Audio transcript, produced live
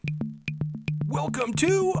Welcome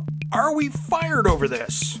to Are We Fired Over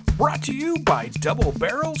This? Brought to you by Double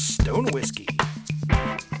Barrel Stone Whiskey.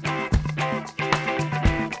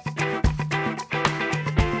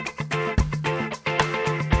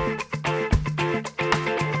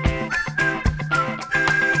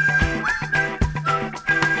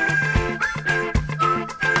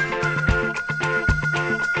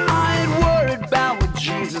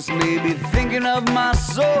 Maybe thinking of my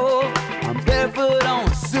soul. I'm barefoot on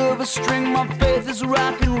a silver string. My faith is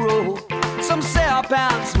rock and roll. Some say our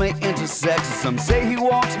paths may intersect. Some say he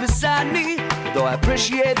walks beside me. Though I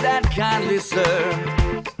appreciate that kindly, sir,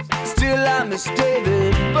 still I miss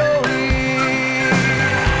David Bowie.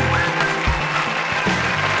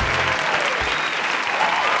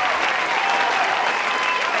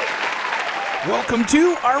 Welcome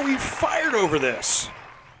to Are We Fired Over This?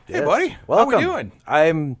 Hey, Yes. buddy. Welcome. How we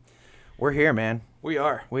doing? We're here, man. We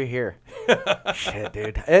are. We're here. Shit,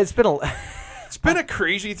 dude. It's been a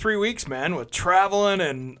crazy 3 weeks, man, with traveling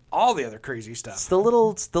and all the other crazy stuff. It's the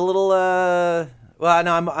little. Well,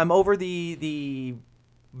 no, I'm over the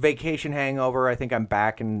vacation hangover. I think I'm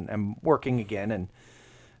back and I'm working again, and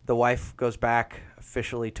the wife goes back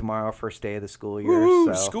officially tomorrow, first day of the school year.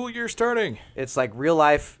 Woo, so school year starting. it's like real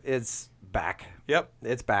life is back. Yep.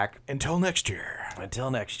 It's back Until next year.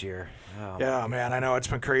 until next year. Oh, Yeah, man, I know it's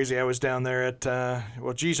been crazy. I was down there at, I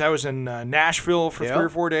was in Nashville for Yep. 3 or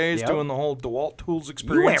 4 days Yep. doing the whole DeWalt Tools You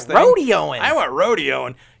experience went thing. rodeoing. I went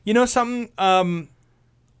rodeoing. You know something?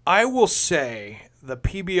 I will say the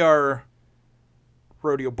PBR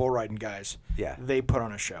rodeo bull riding guys, Yeah. they put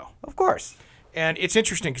on a show. Of course. And it's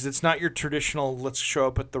interesting because it's not your traditional let's show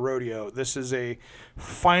up at the rodeo. This is a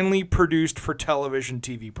finely produced for television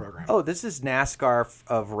TV program. Oh, this is NASCAR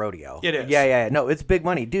of rodeo. It is. Yeah. No, it's big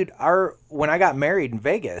money. Dude, when I got married in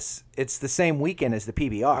Vegas, it's the same weekend as the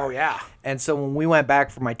PBR. Oh, yeah. And so when we went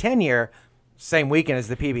back for my 10-year, same weekend as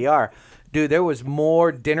the PBR, dude, there was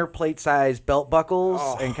more dinner plate size belt buckles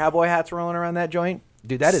and cowboy hats rolling around that joint.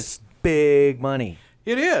 Dude, that is big money.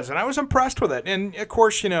 It is, and I was impressed with it. And, of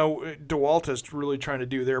course, DeWalt is really trying to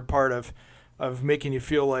do their part of making you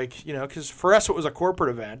feel like, because for us it was a corporate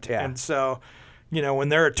event. Yeah. And so, when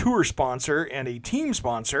they're a tour sponsor and a team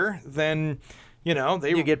sponsor, then,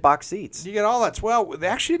 You get box seats. You get all that. Well, they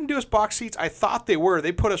actually didn't do us box seats. I thought they were.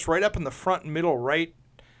 They put us right up in the front and middle right.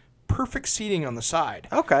 Perfect seating on the side.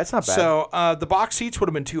 Okay, it's not bad. So the box seats would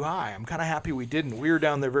have been too high. I'm kind of happy we didn't. We were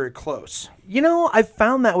down there very close. I've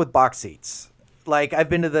found that with box seats. Like, I've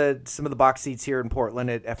been to some of the box seats here in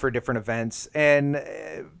Portland for different events, and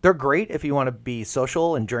they're great if you want to be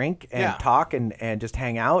social and drink and talk and just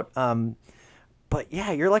hang out. But,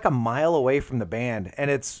 yeah, you're like a mile away from the band, and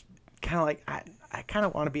it's kind of like, I kind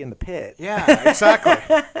of want to be in the pit. Yeah, exactly.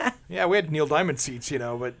 Yeah, we had Neil Diamond seats,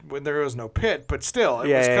 but when there was no pit. But still,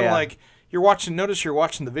 it was kind of like you're watching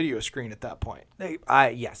the video screen at that point.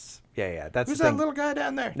 Yes. Yeah. That's Who's the that thing. little guy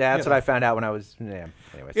down there? Yeah, that's what I found out when I was. Yeah.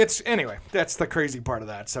 Anyways, Anyway, that's the crazy part of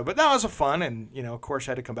that. So, but that was a fun, and of course,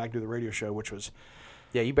 I had to come back to do the radio show, which was.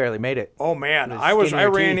 Yeah, you barely made it. Oh man, I skin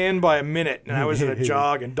your ran teeth. in by a minute, and I was in a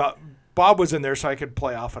jog, and Bob was in there, so I could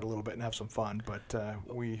play off it a little bit and have some fun. But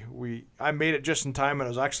I made it just in time, and I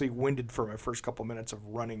was actually winded for my first couple minutes of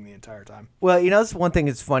running the entire time. Well, that's one thing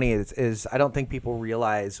that's funny is I don't think people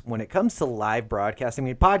realize when it comes to live broadcasting. I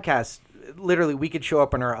mean, podcasts. Literally, we could show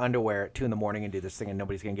up in our underwear at 2 a.m. and do this thing, and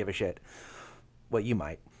nobody's gonna give a shit. Well, you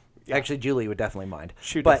might. Yeah. Actually, Julie would definitely mind.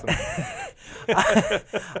 She would definitely.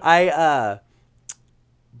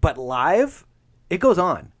 But live, it goes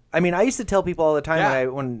on. I mean, I used to tell people all the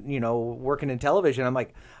time when working in television, I'm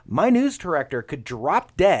like, my news director could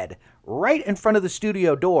drop dead right in front of the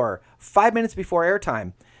studio door 5 minutes before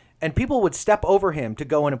airtime, and people would step over him to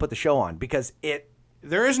go in and put the show on because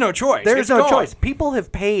there is no choice. There's no choice. People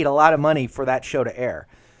have paid a lot of money for that show to air.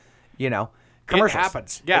 Commercials. It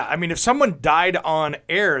happens. Yeah, I mean, if someone died on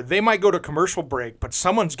air, they might go to commercial break, but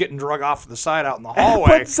someone's getting drug off to the side out in the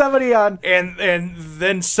hallway. Put somebody on. And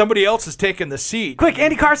then somebody else is taking the seat. Quick,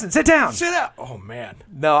 Andy Carson, sit down. Sit down. Oh man.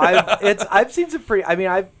 No, I've seen some pretty. I mean,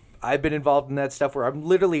 I've been involved in that stuff where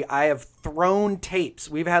I have thrown tapes.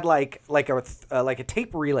 We've had like a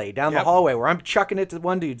tape relay down the hallway where I'm chucking it to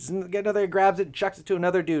one dude, get another, grabs it and chucks it to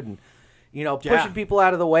another dude, and pushing people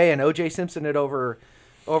out of the way, and O.J. Simpson it over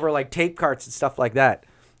like tape carts and stuff like that.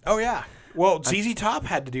 Oh yeah. Well, ZZ Top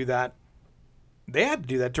had to do that. They had to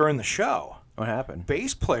do that during the show. What happened?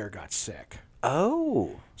 Bass player got sick.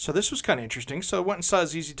 Oh. So this was kind of interesting. So I went and saw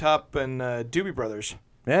ZZ Top and Doobie Brothers.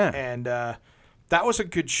 Yeah. And that was a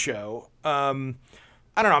good show.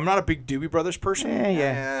 I don't know. I'm not a big Doobie Brothers person.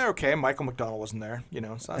 Yeah. Okay, Michael McDonald wasn't there,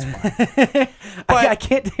 so that's fine. I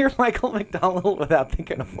can't hear Michael McDonald without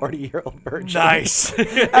thinking of 40-year-old virgin. Nice.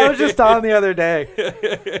 I was just on the other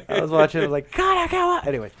day. I was watching. I was like, God, I got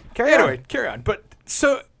Anyway, carry on. But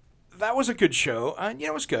so that was a good show.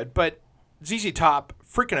 It was good. But ZZ Top,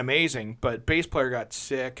 freaking amazing. But bass player got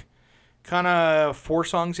sick. Kind of 4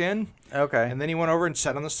 songs in. Okay. And then he went over and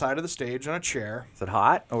sat on the side of the stage on a chair. Is it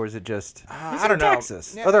hot or is it just? I don't know.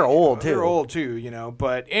 Texas. Yeah, they're old too. They're old too,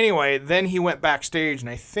 But anyway, then he went backstage, and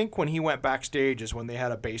I think when he went backstage is when they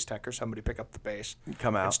had a bass tech or somebody pick up the bass,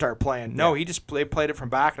 come out, and start playing. No, they played it from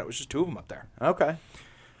back, and it was just 2 of them up there. Okay.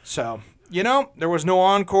 So there was no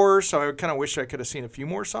encore, so I kind of wish I could have seen a few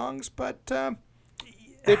more songs, but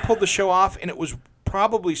they pulled the show off, and it was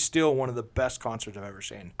probably still one of the best concerts I've ever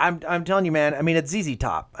seen. I'm telling you, man. I mean, it's ZZ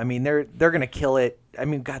Top. I mean, they're gonna kill it. I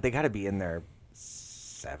mean, God, they got to be in their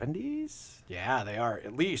 70s. Yeah, they are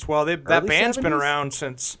at least. Well, that band's 70s? been around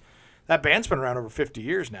since. That band's been around over 50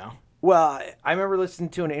 years now. Well, I remember listening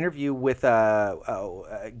to an interview with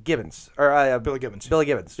Gibbons or Billy Gibbons. Billy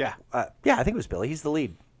Gibbons. Yeah. Yeah, I think it was Billy. He's the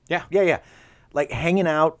lead. Yeah. Yeah. Like hanging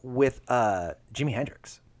out with Jimi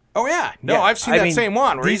Hendrix. Oh yeah, I've seen that same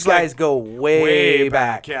one. Where these guys go way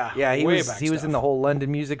back. Yeah, he was in the whole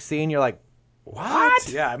London music scene. You're like,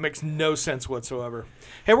 what? Yeah, it makes no sense whatsoever.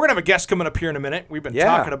 Hey, we're gonna have a guest coming up here in a minute. We've been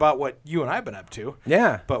talking about what you and I've been up to.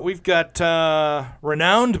 Yeah, but we've got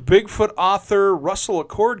renowned Bigfoot author Russell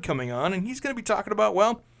Acord coming on, and he's gonna be talking about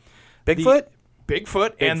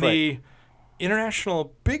Bigfoot and the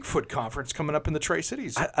International Bigfoot Conference coming up in the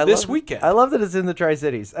Tri-Cities this weekend. I love that it's in the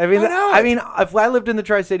Tri-Cities. I mean, if I lived in the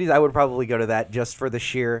Tri-Cities, I would probably go to that just for the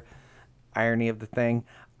sheer irony of the thing.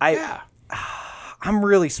 I'm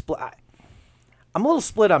really split. I'm a little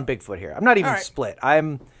split on Bigfoot here. I'm not even split.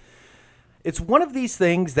 It's one of these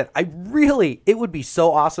things that it would be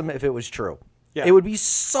so awesome if it was true. Yeah. It would be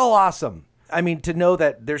so awesome. I mean, to know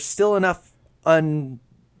that there's still enough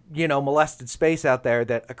molested space out there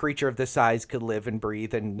that a creature of this size could live and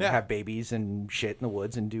breathe and have babies and shit in the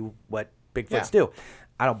woods and do what Bigfoots do.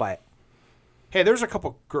 I don't buy it. Hey, there's a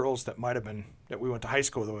couple girls that we went to high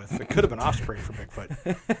school with that could have been offspring for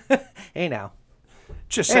Bigfoot. Hey now.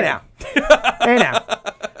 Just saying. Hey now.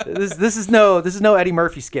 This is no Eddie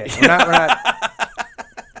Murphy skit. We're not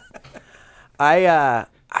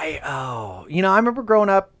I remember growing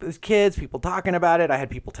up as kids, people talking about it. I had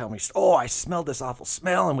people tell me, I smelled this awful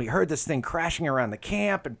smell, and we heard this thing crashing around the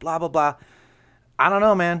camp, and blah, blah, blah. I don't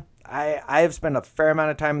know, man. I have spent a fair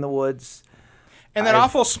amount of time in the woods. And that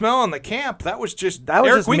awful smell in the camp, that was just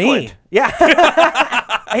Eric Weekland. Me. Yeah.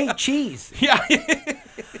 I hate cheese. Yeah.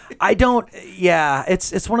 I don't,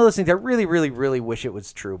 it's one of those things I really, really, really wish it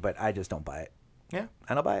was true, but I just don't buy it. Yeah.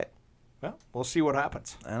 I don't buy it. Well, we'll see what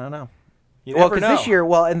happens. I don't know. Because this year,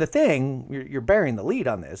 and the thing, you're bearing the lead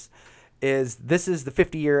on this is the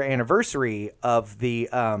 50-year anniversary of the...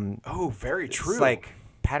 very true. It's like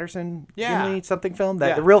Patterson Gimli something film.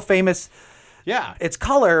 The real famous... Yeah. It's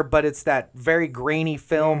color, but it's that very grainy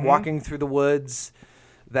film, walking through the woods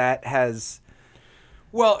that has...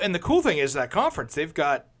 Well, and the cool thing is that conference, they've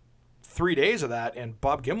got 3 days of that, and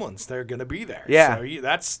Bob Gimlin's, they're going to be there. Yeah. So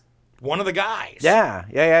that's one of the guys.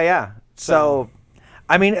 Yeah. So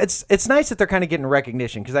I mean, it's nice that they're kind of getting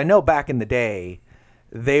recognition, because I know back in the day,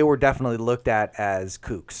 they were definitely looked at as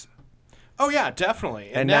kooks. Oh, yeah,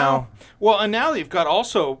 definitely. And now they've got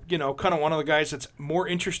also, kind of one of the guys that's more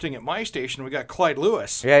interesting at my station. We got Clyde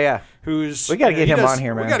Lewis. Yeah. We got to get him on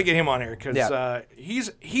here, man. We got to get him on here because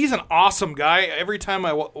he's an awesome guy. Every time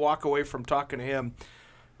I walk away from talking to him,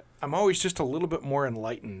 I'm always just a little bit more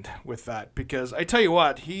enlightened with that, because I tell you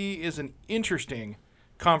what, he is an interesting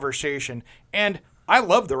conversation, and I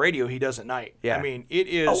love the radio he does at night. Yeah. I mean, it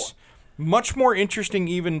is much more interesting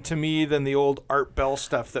even to me than the old Art Bell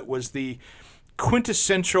stuff that was the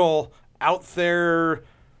quintessential out there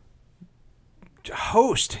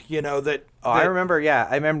host, I remember,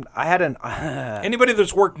 I had an... anybody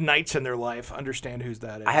that's worked nights in their life understand whose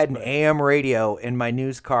that is. I had an AM radio in my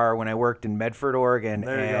news car when I worked in Medford, Oregon,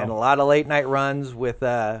 and go. a lot of late night runs with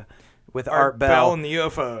Art Bell and the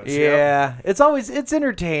UFOs. Yeah. Yep. It's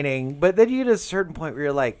entertaining, but then you get to a certain point where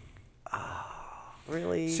you're like,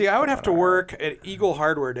 really? See, I would have to work at Eagle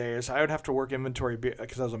Hardware days. I would have to work inventory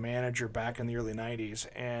because I was a manager back in the early 90s,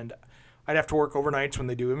 and I'd have to work overnights when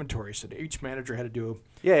they do inventory. So each manager had to do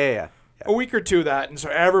a week or two of that, and so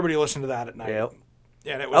everybody listened to that at night. Yep.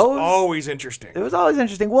 And it was always interesting. It was always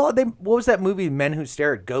interesting. Well, what was that movie, Men Who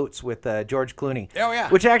Stare at Goats, with George Clooney? Oh, yeah.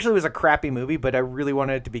 Which actually was a crappy movie, but I really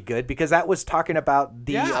wanted it to be good, because that was talking about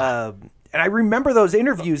the And I remember those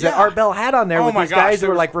interviews that Art Bell had on there with these guys who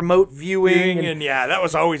were like remote viewing. And that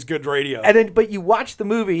was always good radio. And then, but you watch the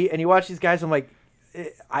movie and you watch these guys, I'm like,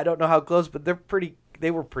 I don't know how close, but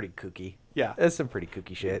they were pretty kooky. Yeah. That's some pretty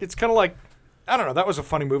kooky shit. It's kind of like, I don't know, that was a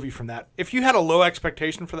funny movie from that. If you had a low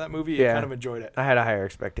expectation for that movie, you kind of enjoyed it. I had a higher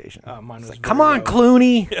expectation. Mine was like, come on,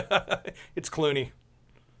 Clooney. It's Clooney.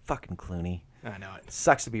 Fucking Clooney. I know it.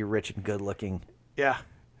 Sucks to be rich and good looking. Yeah.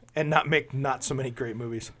 And not so many great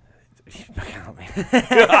movies.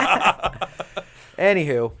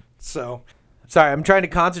 Anywho. So. Sorry, I'm trying to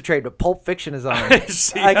concentrate, but Pulp Fiction is on. I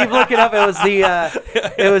keep looking up.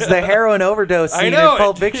 It was the heroin overdose scene in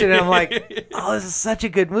Pulp Fiction, and I'm like, oh, this is such a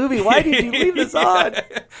good movie. Why did you leave this on?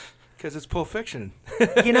 Because it's Pulp Fiction.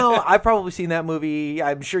 I've probably seen that movie.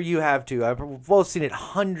 I'm sure you have too. I've both seen it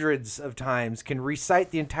hundreds of times. Can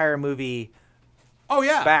recite the entire movie. Oh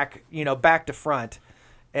yeah. Back to front,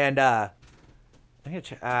 and I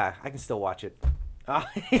can still watch it.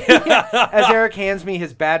 As Eric hands me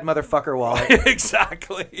his bad motherfucker wallet.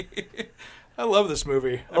 Exactly. I love this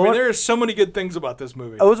movie. I mean, there are so many good things about this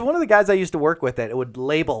movie. I was one of the guys I used to work with that would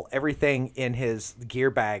label everything in his gear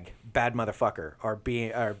bag bad motherfucker or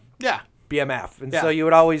BMF. And so you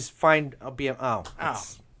would always find a BM. Oh,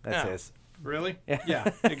 that's his. Really? Yeah,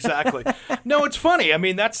 exactly. No, it's funny. I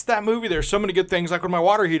mean, that's that movie. There's so many good things. Like when my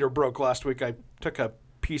water heater broke last week, I took a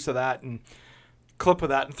piece of that and clip of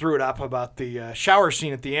that and threw it up about the shower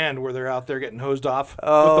scene at the end where they're out there getting hosed off with the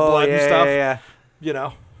blood and stuff. Yeah. You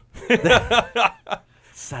know.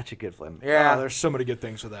 Such a good film. Yeah. There's so many good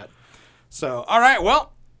things with that. So, all right.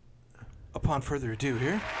 Well, upon further ado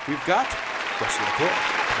here, we've got Russ Acord.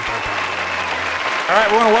 All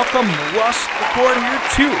right. We want to welcome Russ Acord here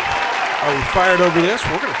too. Are we fired over this?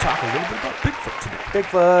 We're going to talk a little bit about Bigfoot today.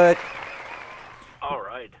 Bigfoot. All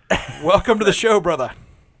right. Welcome to the show, brother.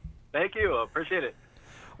 Thank you. I appreciate it.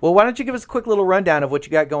 Well, why don't you give us a quick little rundown of what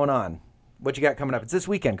you got going on? What you got coming up? It's this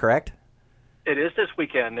weekend, correct? It is this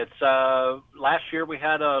weekend. It's last year we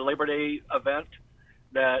had a Labor Day event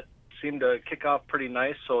that seemed to kick off pretty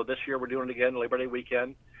nice. So this year we're doing it again, Labor Day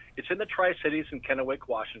weekend. It's in the Tri-Cities in Kennewick,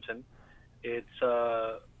 Washington. It's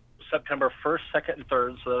September 1st, 2nd, and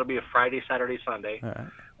 3rd. So that'll be a Friday, Saturday, Sunday. All right.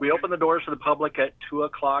 We open the doors to the public at 2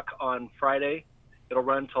 o'clock on Friday. It'll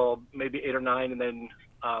run till maybe 8 or 9, and then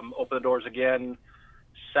open the doors again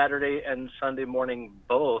Saturday and Sunday morning,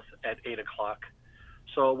 both at 8 o'clock.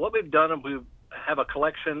 So what we've done is we have a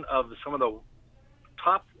collection of some of the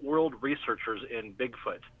top world researchers in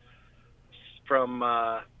Bigfoot, from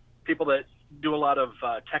people that do a lot of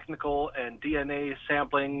technical and DNA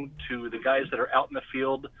sampling to the guys that are out in the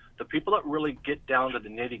field, the people that really get down to the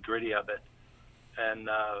nitty-gritty of it. And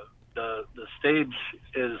the stage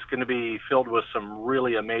is going to be filled with some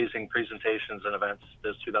really amazing presentations and events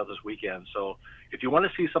this weekend. So if you want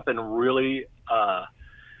to see something really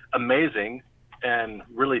amazing and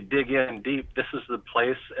really dig in deep, this is the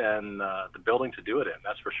place and the building to do it in,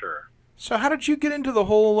 that's for sure. So how did you get into the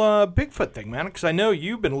whole Bigfoot thing, man? Because I know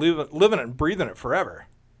you've been living it and breathing it forever.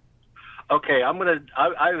 Okay,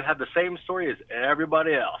 I have the same story as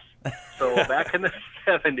everybody else. So back in the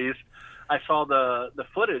 70s, I saw the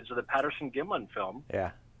footage of the Patterson-Gimlin film.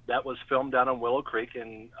 Yeah. That was filmed down on Willow Creek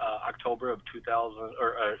in October of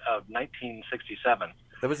 1967.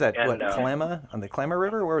 That was at Kalama, on the Kalama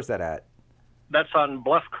River? Where was that at? That's on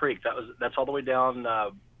Bluff Creek. That's all the way down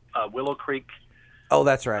Willow Creek. Oh,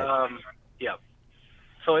 that's right. Yeah.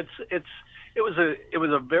 So it was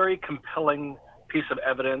a very compelling piece of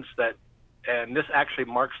evidence and this actually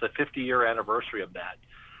marks the 50-year anniversary of that.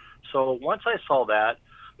 So once I saw that,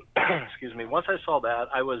 I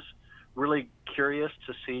was really curious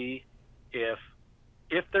to see if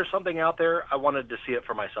there's something out there. I wanted to see it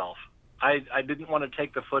for myself. I didn't want to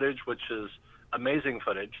take the footage, which is amazing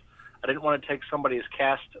footage. I didn't want to take somebody's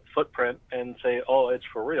cast footprint and say, oh, it's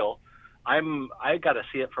for real. I got to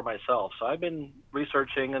see it for myself. So I've been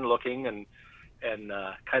researching and looking and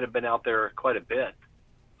kind of been out there quite a bit,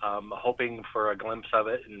 hoping for a glimpse of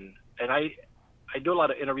it. And I do a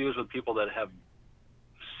lot of interviews with people that have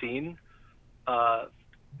seen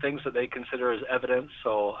things that they consider as evidence.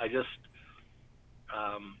 So it's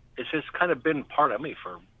just kind of been part of me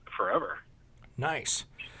for forever. Nice.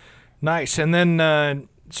 And then,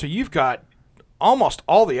 so you've got almost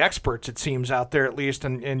all the experts, it seems, out there at least,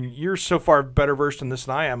 and you're so far better versed in this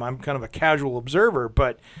than I am. I'm kind of a casual observer,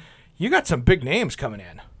 but you got some big names coming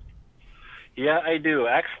in. Yeah, I do.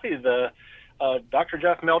 Actually, the Dr.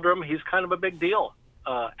 Jeff Meldrum, he's kind of a big deal.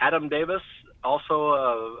 Adam Davis, also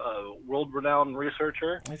a world-renowned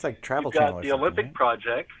researcher. It's like Travel Channel. You've got the Olympic right?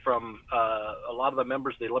 Project from a lot of the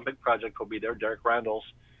members of the Olympic Project will be there. Derek Randalls,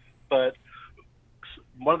 but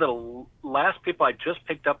one of the last people I just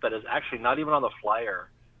picked up that is actually not even on the flyer.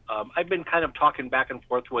 I've been kind of talking back and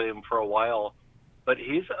forth with him for a while, but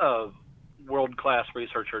he's a world-class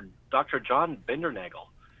researcher, Dr. John Bindernagel.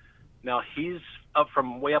 Now, he's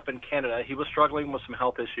way up in Canada. He was struggling with some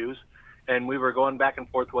health issues, and we were going back and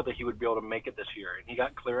forth whether he would be able to make it this year. And he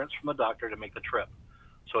got clearance from the doctor to make the trip.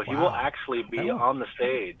 So he will actually be on the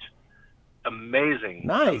stage. Amazing.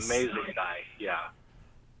 Nice. Amazing guy. Yeah.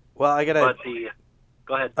 Well, I got to...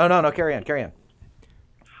 Go ahead. Oh, no, carry on.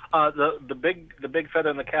 The big feather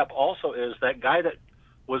in the cap also is that guy that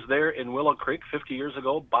was there in Willow Creek 50 years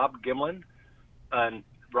ago, Bob Gimlin, and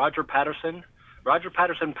Roger Patterson. Roger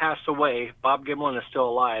Patterson passed away. Bob Gimlin is still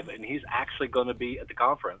alive, and he's actually going to be at the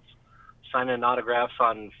conference, signing autographs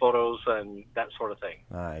on photos and that sort of thing.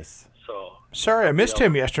 Nice. So sorry, I missed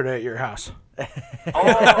him yesterday at your house. Oh,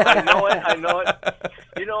 I know it.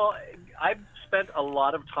 You know, I've spent a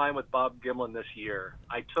lot of time with Bob Gimlin this year.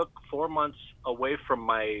 I took 4 months away from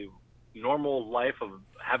my normal life of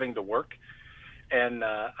having to work, and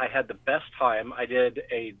I had the best time. I did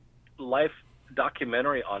a life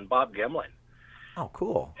documentary on Bob Gimlin. Oh,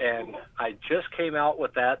 cool. And I just came out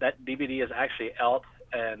with that. That DVD is actually out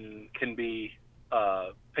and can be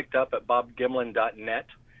picked up at bobgimlin.net.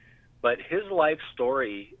 But his life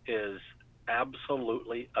story is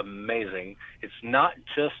absolutely amazing. It's not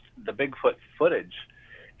just the Bigfoot footage.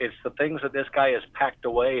 It's the things that this guy has packed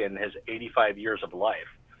away in his 85 years of life.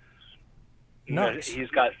 Nice. He's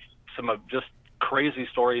got some of just crazy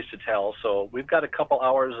stories to tell. So we've got a couple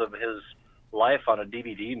hours of his life on a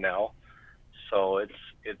DVD now. So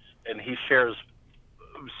and he shares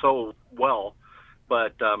so well,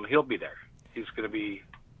 but he'll be there. He's going to be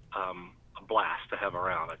a blast to have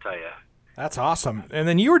around, I tell you. That's awesome. And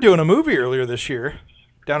then you were doing a movie earlier this year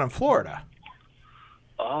down in Florida.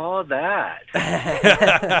 Oh, that.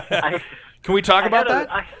 Can we talk about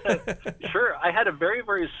that? Sure. I had a very,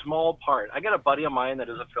 very small part. I got a buddy of mine that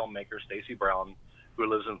is a filmmaker, Stacy Brown, who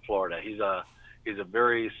lives in Florida. He's a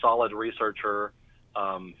very solid researcher,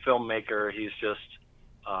 filmmaker. He's just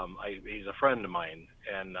he's a friend of mine,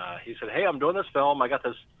 and he said, "Hey, I'm doing this film. I got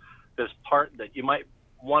this part that you might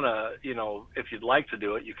want to, if you'd like to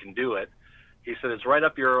do it, you can do it." He said, "It's right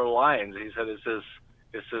up your lines." He said, "It's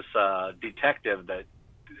this detective that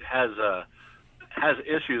has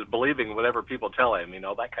issues believing whatever people tell him,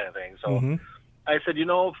 that kind of thing." So I said,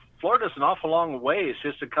 Florida's an awful long ways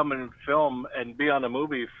just to come and film and be on a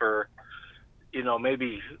movie for,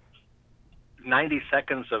 maybe 90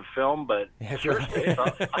 seconds of film, but sure,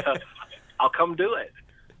 I'll come do it.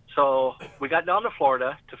 So we got down to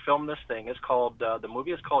Florida to film this thing. It's called, the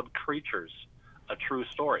movie is called Creatures, A True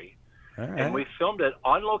Story. All right. And we filmed it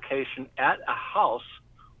on location at a house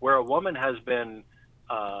where a woman has been,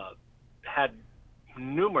 had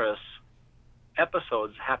numerous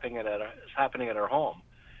episodes happening at her home.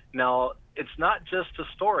 Now, it's not just a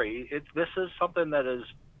story. This is something that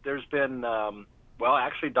there's been,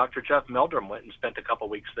 actually Dr. Jeff Meldrum went and spent a couple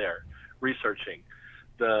weeks there researching.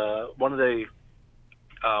 One of the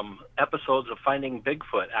episodes of Finding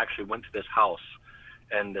Bigfoot actually went to this house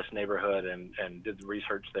and this neighborhood and did the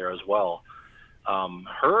research there as well.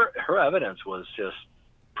 Her evidence was just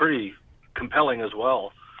pretty compelling as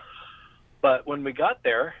well. But when we got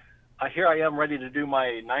there, here I am ready to do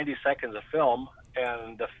my 90 seconds of film,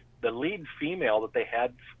 and the lead female that they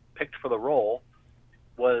had picked for the role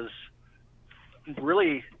was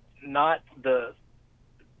really not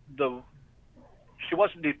she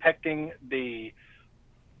wasn't depicting the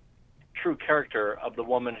true character of the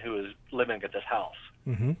woman who is living at this house.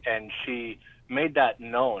 Mm-hmm. And she made that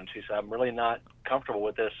known. She said, "I'm really not comfortable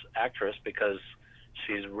with this actress because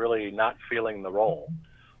she's really not feeling the role."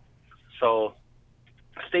 So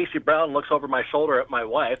Stacy Brown looks over my shoulder at my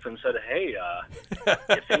wife and said, "Hey,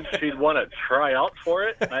 you think she'd want to try out for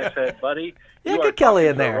it?" And I said, "Buddy, you are Kelly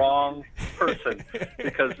in the there. Wrong person,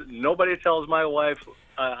 because nobody tells my wife.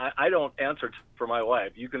 I don't answer for my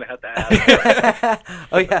wife. You're going to have to ask her."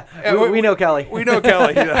 Oh, yeah. We know Kelly. We know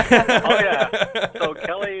Kelly. Oh, yeah. So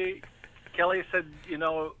Kelly said,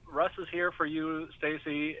 "Russ is here for you,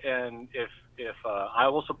 Stacy, and if I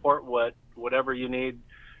will support whatever you need,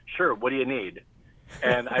 sure, what do you need?"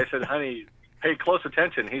 And I said, "Honey, pay close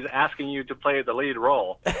attention. He's asking you to play the lead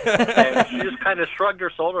role." And she just kind of shrugged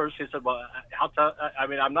her shoulders. She said, "Well,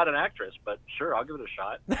 I'm not an actress, but sure, I'll give it a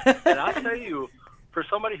shot." And I'll tell you, for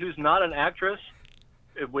somebody who's not an actress,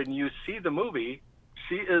 when you see the movie,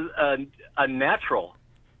 she is a natural.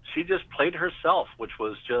 She just played herself, which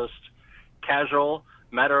was just casual,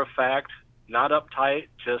 matter of fact, not uptight,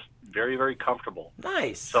 just very, very comfortable.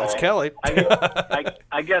 Nice. So That's Kelly.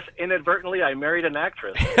 I guess inadvertently I married an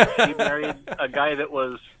actress. She married a guy that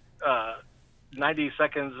was 90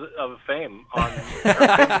 seconds of fame on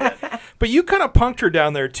her film. But you kind of punked her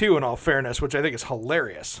down there, too, in all fairness, which I think is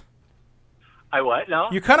hilarious. I what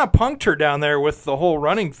now? You kind of punked her down there with the whole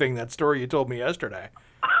running thing, that story you told me yesterday.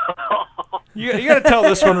 You got to tell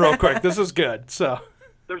this one real quick. This is good. So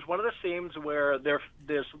there's one of the scenes where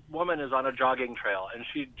this woman is on a jogging trail, and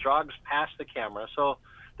she jogs past the camera. So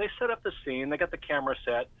they set up the scene. They got the camera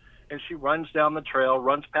set, and she runs down the trail,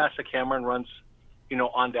 runs past the camera, and runs,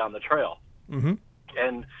 on down the trail. Mm-hmm.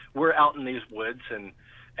 And we're out in these woods, and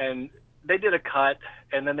they did a cut,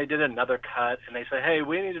 and then they did another cut, and they said, hey,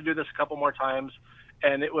 we need to do this a couple more times.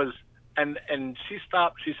 And it was, and she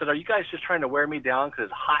stopped. She said, are you guys just trying to wear me down because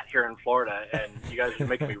it's hot here in Florida, and you guys are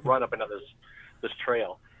making me run up into this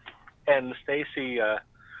trail? And Stacy, I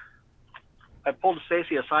pulled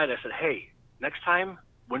Stacy aside. I said, hey, next time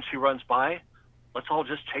when she runs by, let's all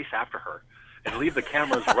just chase after her and leave the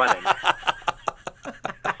cameras running.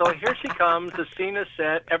 So here she comes. The scene is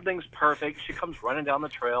set. Everything's perfect. She comes running down the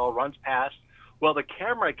trail, runs past. Well, the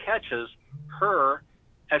camera catches her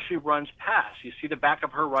as she runs past. You see the back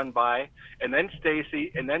of her run by, and then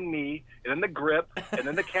Stacy, and then me, and then the grip, and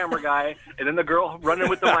then the camera guy, and then the girl running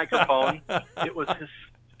with the microphone. It was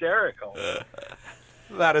hysterical.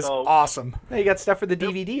 that is awesome. Now you got stuff for the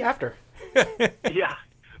DVD after. Yeah.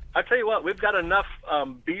 I tell you what, we've got enough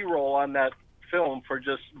B-roll on that film for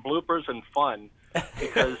just bloopers and fun.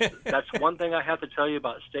 Because that's one thing I have to tell you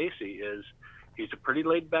about Stacy is he's a pretty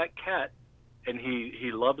laid-back cat, and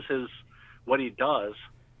he loves what he does.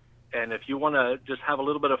 And if you want to just have a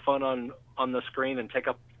little bit of fun on the screen and take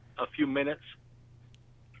up a few minutes,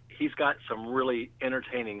 he's got some really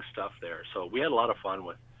entertaining stuff there. So we had a lot of fun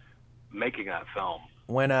with making that film.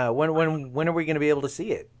 When are we going to be able to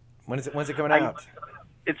see it? When's it coming out?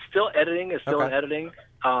 It's still editing. It's still in editing.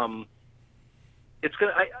 It's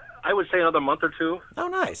gonna. I would say another month or two. Oh,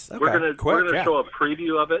 nice. Okay. We're gonna show a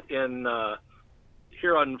preview of it in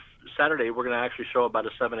here on Saturday. We're gonna actually show about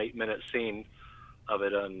a 7-8 minute scene of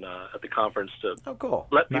it at the conference to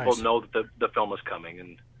let people know that the film is coming,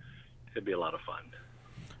 and it'd be a lot of fun.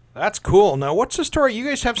 That's cool. Now, what's the story? You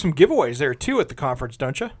guys have some giveaways there too at the conference,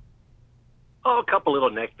 don't you? Oh, a couple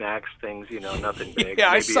little knickknacks, things, nothing big.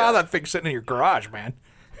 Yeah, I saw that thing sitting in your garage, man.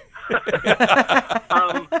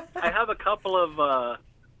 I have a couple of.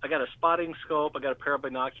 I got a spotting scope. I got a pair of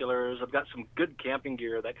binoculars. I've got some good camping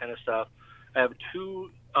gear, that kind of stuff. I have two.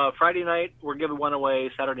 Friday night we're giving one away.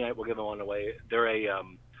 Saturday night we're giving one away. They're a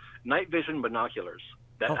night vision binoculars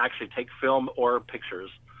that actually take film or pictures.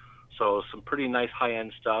 So some pretty nice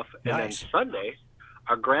high-end stuff. And then Sunday,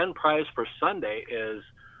 our grand prize for Sunday is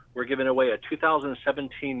we're giving away a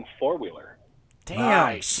 2017 four-wheeler. Damn.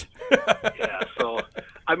 Nice. Yeah. So,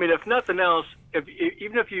 I mean, if nothing else,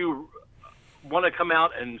 even if you want to come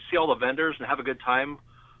out and see all the vendors and have a good time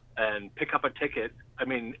and pick up a ticket, I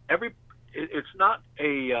mean, it's not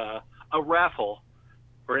a raffle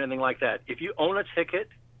or anything like that. If you own a ticket,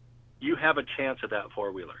 you have a chance at that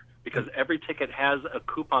four-wheeler because every ticket has a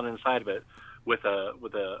coupon inside of it with a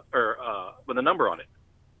number on it.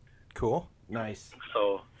 Cool. Nice.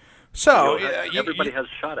 So everybody has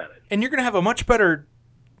a shot at it. And you're going to have a much better,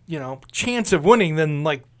 chance of winning than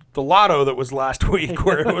like the lotto that was last week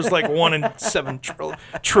where it was like 1 in 7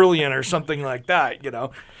 trillion or something like that,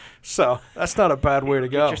 So that's not a bad way to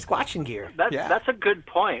go. Get your squatching gear. That's a good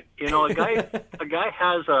point. A guy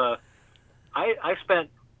has I spent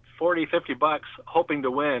 $40-$50 hoping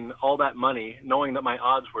to win all that money, knowing that my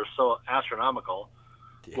odds were so astronomical.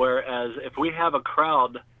 Yeah. Whereas if we have a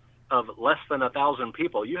crowd of less than 1,000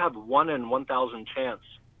 people, you have 1 in 1,000 chance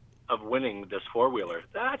of winning this four-wheeler.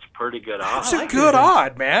 That's pretty good odds. That's a good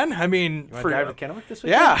odd, man. I mean, you want to drive to Kennewick this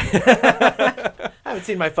week? Yeah. I haven't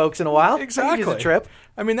seen my folks in a while. Exactly. Use a trip.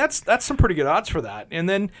 I mean, that's some pretty good odds for that. And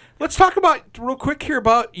then let's talk about real quick here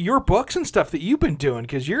about your books and stuff that you've been doing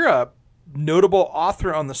because you're a notable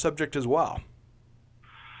author on the subject as well.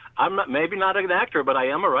 I'm maybe not an actor, but I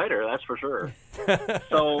am a writer. That's for sure.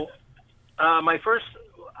 So, my first,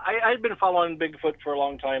 I'd been following Bigfoot for a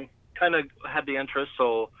long time. Kind of had the interest.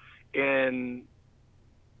 So, in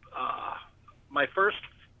my first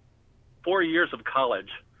 4 years of college,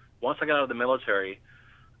 once I got out of the military,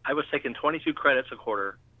 I was taking 22 credits a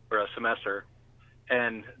quarter or a semester,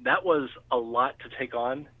 and that was a lot to take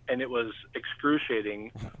on, and it was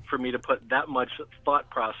excruciating for me to put that much thought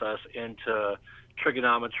process into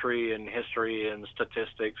trigonometry and history and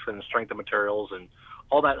statistics and strength of materials and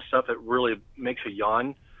all that stuff that really makes you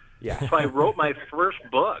yawn. Yeah. So I wrote my first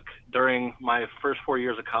book during my first 4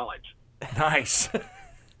 years of college. Nice.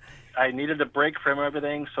 I needed a break from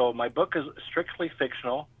everything, so my book is strictly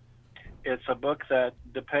fictional. It's a book that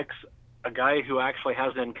depicts a guy who actually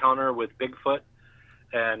has an encounter with Bigfoot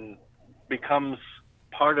and becomes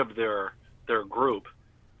part of their group.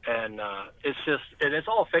 And it's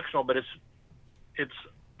all fictional, but it's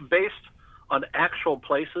based on actual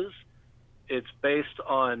places. It's based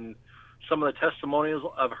on some of the testimonials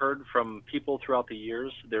I've heard from people throughout the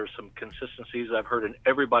years. There's some consistencies I've heard in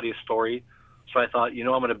everybody's story. So I thought, I'm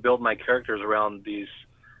going to build my characters around these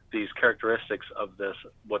characteristics of this,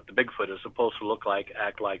 what the Bigfoot is supposed to look like,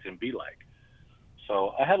 act like, and be like.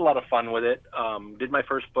 So I had a lot of fun with it. Did my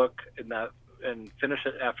first book and finished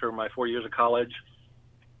it after my 4 years of college.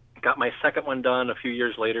 Got my second one done a few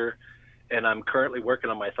years later, and I'm currently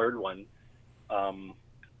working on my third one.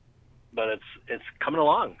 But it's coming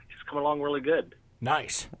along. It's coming along really good.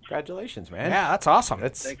 Nice. Congratulations, man. Yeah, that's awesome.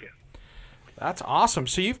 Thank you. That's awesome.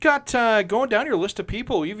 So you've got, going down your list of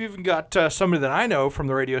people, you've even got somebody that I know from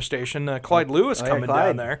the radio station, Clyde Lewis, coming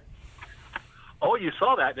down there. Oh, you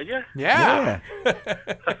saw that, did you? Yeah.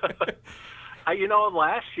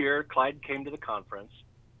 Last year, Clyde came to the conference,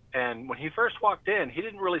 and when he first walked in, he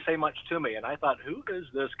didn't really say much to me, and I thought, who is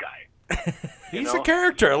this guy? He's a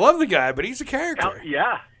character. I love the guy, but he's a character.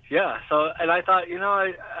 Yeah. So, and I thought,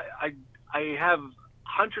 I have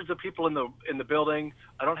hundreds of people in the building.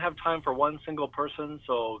 I don't have time for one single person,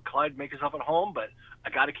 so Clyde, make yourself at home, but I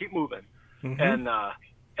got to keep moving. Mm-hmm.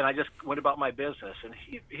 And I just went about my business, and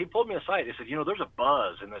he pulled me aside. He said, there's a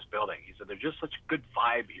buzz in this building. He said, there's just such a good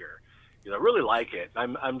vibe here. I really like it.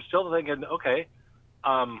 I'm still thinking, okay,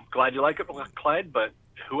 glad you like it, Clyde, but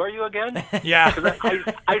who are you again? Yeah. Because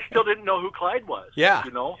I still didn't know who Clyde was. Yeah.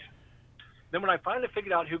 Then when I finally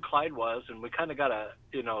figured out who Clyde was, and we kind of got a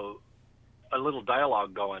little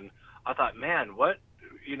dialogue going, I thought, man, what,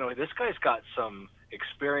 this guy's got some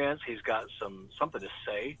experience. He's got something to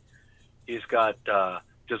say. He's got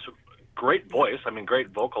just great voice. Great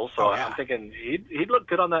vocals. So I'm thinking he'd look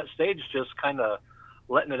good on that stage, just kind of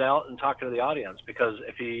letting it out and talking to the audience, because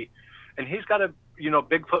he's got a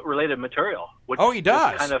Bigfoot related material, which he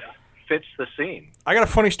does, kind of fits the scene. I got a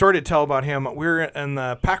funny story to tell about him. We're in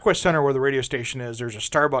the PacWest Center where the radio station is. There's a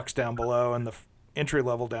Starbucks down below and the entry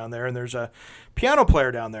level down there, and there's a piano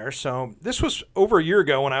player down there. So this was over a year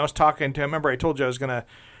ago when I was talking to him. Remember I told you I was going to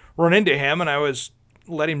run into him, and I was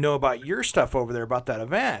let him know about your stuff over there, about that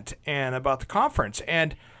event and about the conference.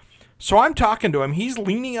 And so I'm talking to him. He's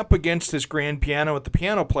leaning up against his grand piano with the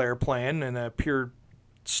piano player playing in a pure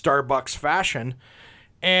Starbucks fashion.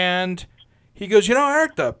 And he goes,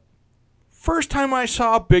 Eric, the first time I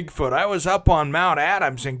saw Bigfoot, I was up on Mount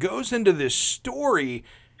Adams, and goes into this story.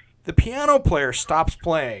 The piano player stops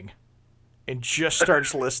playing and just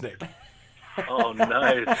starts listening. Oh,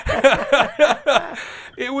 nice.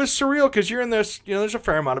 It was surreal because you're in this, there's a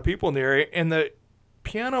fair amount of people in the area, and the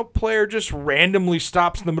piano player just randomly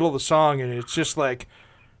stops in the middle of the song, and it's just like,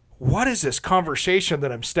 what is this conversation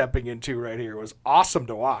that I'm stepping into right here? It was awesome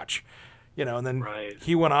to watch. And then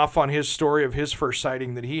he went off on his story of his first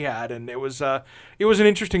sighting that he had, and it was an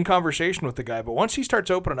interesting conversation with the guy. But once he starts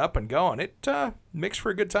opening up and going, it makes for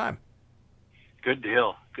a good time. Good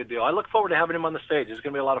deal. I look forward to having him on the stage. It's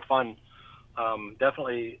going to be a lot of fun.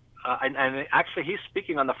 Definitely. And actually, he's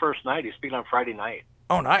speaking on the first night. He's speaking on Friday night.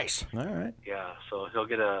 Oh, nice. All right. Yeah. So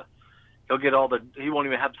he won't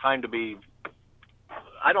even have time to be.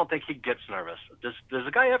 I don't think he gets nervous. Does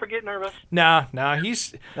a guy ever get nervous? Nah,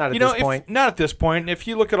 he's not at this point. Not at this point. If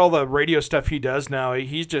you look at all the radio stuff he does now,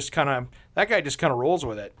 he's just that guy just kind of rolls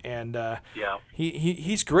with it, and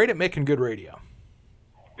he's great at making good radio.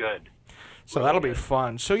 Good. So really that'll be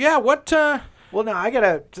fun. So yeah, what? Well, now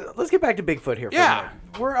let's get back to Bigfoot here. Yeah,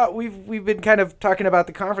 we've been kind of talking about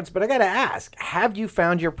the conference, but I got to ask: have you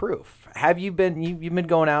found your proof? Have you been you've been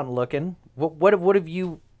going out and looking? What have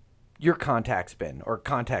your contacts been, or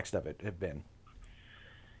context of it have been?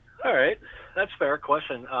 All right, that's a fair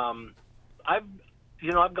question.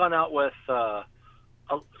 I've gone out with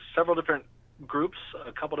several different groups,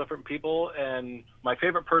 a couple different people, and my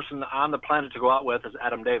favorite person on the planet to go out with is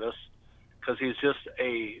Adam Davis, because he's just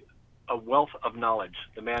a wealth of knowledge.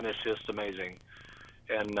 The man is just amazing.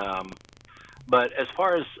 And but as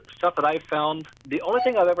far as stuff that I found, the only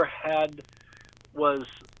thing I've ever had was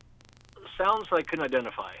sounds that I couldn't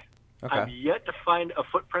identify. Okay. I've yet to find a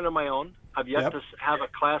footprint of my own. I've yet to have a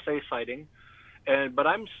Class A sighting, but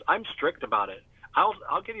I'm strict about it.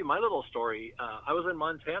 I'll give you my little story. I was in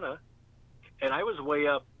Montana, and I was way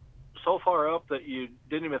up, so far up that you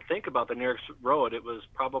didn't even think about the nearest road. It was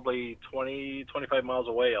probably 20, 25 miles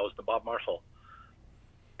away. I was the Bob Marshall,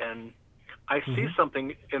 and I see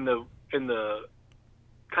something in the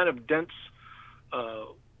kind of dense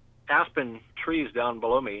aspen trees down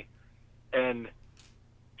below me, and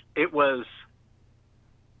it was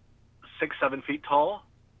 6-7 feet tall,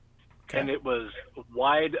 and it was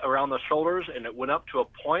wide around the shoulders, and it went up to a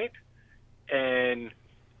point, and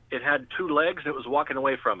it had 2 legs, and it was walking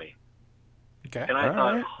away from me. Okay. And I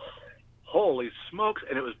thought, holy smokes,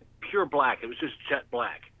 and it was pure black. It was just jet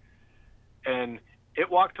black. And it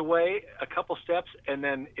walked away a couple steps, and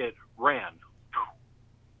then it ran.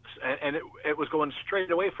 And it was going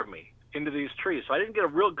straight away from me into these trees. So I didn't get a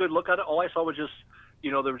real good look at it. All I saw was just,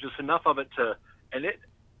 there was just enough of it to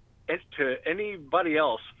anybody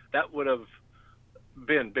else, that would have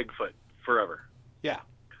been Bigfoot forever. Yeah.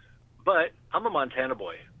 But I'm a Montana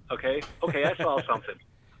boy, okay? Okay, I saw something.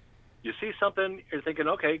 You see something, you're thinking,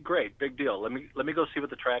 okay, great, big deal. Let me go see what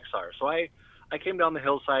the tracks are. So I came down the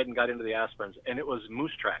hillside and got into the aspens, and it was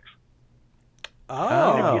moose tracks.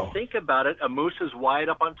 Oh. And if you think about it, a moose is wide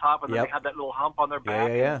up on top, and then they had that little hump on their back.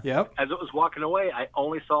 Yeah. Yep. As it was walking away, I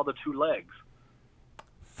only saw the 2 legs.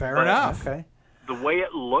 Fair enough. Okay. The way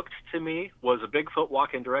it looked to me was a Bigfoot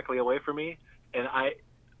walking directly away from me, and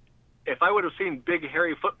if I would have seen big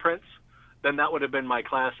hairy footprints, then that would have been my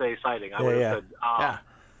Class A sighting. I would have said,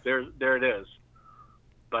 there it is.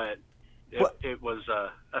 But it was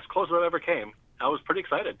as close as I ever came. I was pretty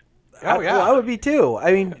excited. Oh yeah, I would be too.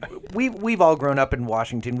 I mean, we've all grown up in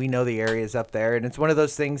Washington. We know the areas up there, and it's one of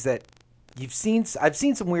those things that you've seen. I've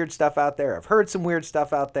seen some weird stuff out there. I've heard some weird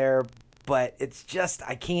stuff out there, but it's just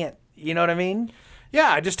I can't. You know what I mean?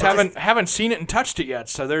 Yeah, I just haven't seen it and touched it yet.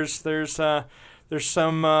 So there's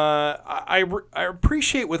some I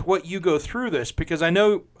appreciate with what you go through this, because I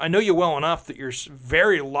know you well enough that you're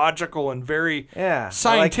very logical and very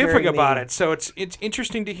scientific about it. So it's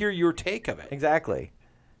interesting to hear your take of it. Exactly.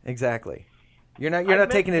 You're not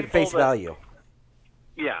taking it at face value.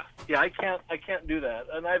 Yeah, I can't do that.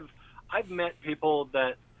 And I've met people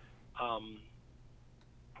that,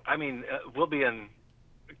 we'll be in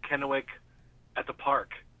Kennewick at the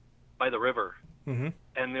park by the river, and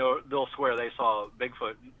they'll swear they saw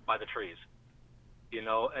Bigfoot by the trees,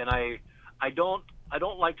 And I don't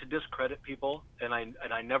like to discredit people, and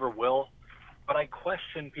I never will, but I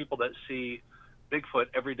question people that see Bigfoot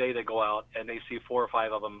every day they go out and they see 4 or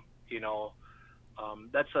 5 of them.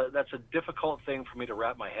 That's a difficult thing for me to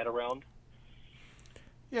wrap my head around.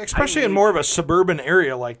 Yeah, especially in more of a suburban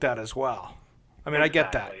area like that as well. I mean, exactly. I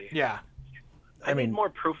get that. Yeah. I need more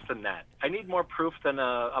proof than that. I need more proof than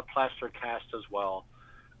a plaster cast as well,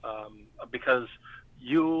 because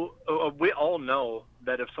we all know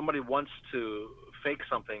that if somebody wants to fake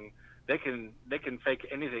something, they can fake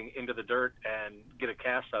anything into the dirt and get a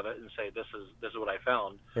cast of it and say this is what I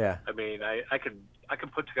found. Yeah. I mean, I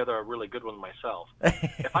could put together a really good one myself.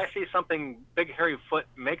 If I see something big hairy foot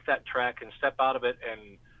make that track and step out of it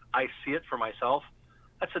and I see it for myself,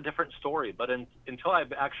 that's a different story. But until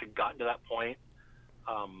I've actually gotten to that point,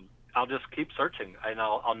 I'll just keep searching, and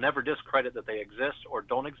I'll never discredit that they exist or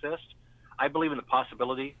don't exist. I believe in the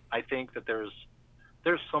possibility. I think that there's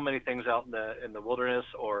so many things out in the wilderness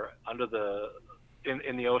or under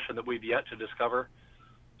in the ocean that we've yet to discover.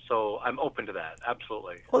 So I'm open to that.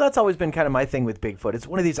 Absolutely. Well, that's always been kind of my thing with Bigfoot. It's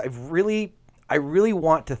one of these I really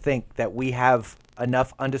want to think that we have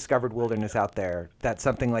enough undiscovered wilderness out there that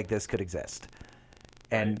something like this could exist,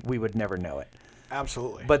 and we would never know it.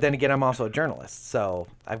 Absolutely. But then again, I'm also a journalist, so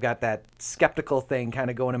I've got that skeptical thing kind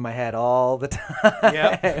of going in my head all the time.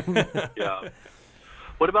 Yeah.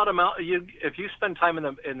 What about a mountain? If you spend time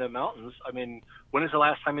in the mountains, I mean, when is the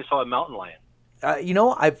last time you saw a mountain lion?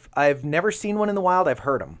 I've never seen one in the wild. I've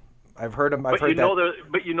heard them. I've heard them. But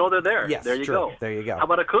you know they're there. Yes, there you true. go. There you go. How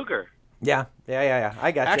about a cougar? Yeah.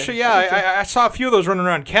 I got you. Actually, I saw a few of those running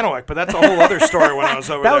around Kennewick, but that's a whole other story when I was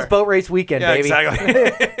over there. That was boat race weekend, baby. Exactly.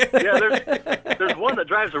 Yeah, there's one that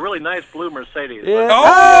drives a really nice blue Mercedes. Yeah.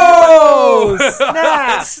 Oh,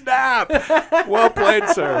 snap! Snap! Well played,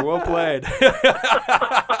 sir. Well played.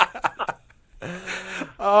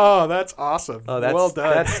 Oh, that's awesome. Oh, well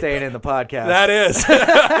done. That's staying in the podcast. That is.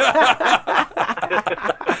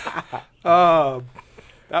 Oh,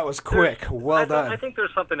 that was quick. Well done. I think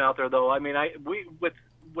there's something out there, though. I mean, with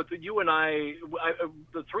you and I,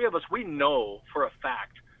 the three of us, we know for a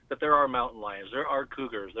fact that there are mountain lions, there are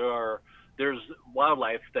cougars, there's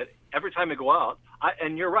wildlife that every time I go out,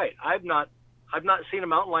 and you're right, I've not seen a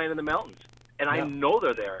mountain lion in the mountains, and I know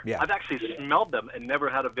they're there. Yeah. I've actually smelled them and never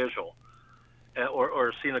had a visual.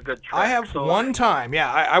 Or seen a good track. I have one time. Yeah,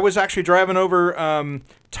 I was actually driving over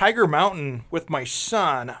Tiger Mountain with my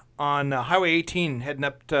son on Highway 18, heading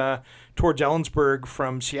up to towards Ellensburg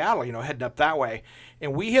from Seattle, heading up that way.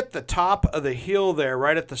 And we hit the top of the hill there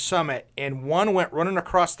right at the summit, and one went running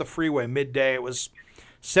across the freeway midday. It was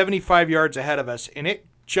 75 yards ahead of us, and it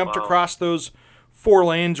jumped across those 4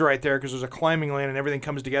 lanes right there because there's a climbing lane and everything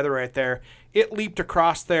comes together right there. It leaped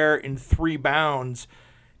across there in 3 bounds,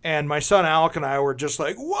 and my son Alec and I were just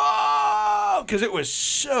like, whoa, because it was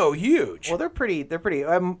so huge. Well, they're pretty.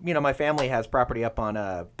 My family has property up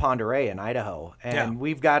on Pend Oreille in Idaho, and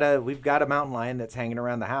we've got a mountain lion that's hanging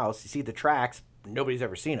around the house. You see the tracks. Nobody's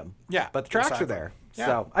ever seen them. Yeah, but the tracks are there. Yeah.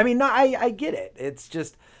 So I mean, no, I get it. It's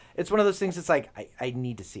just it's one of those things. It's like I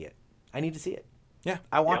need to see it. I need to see it. Yeah,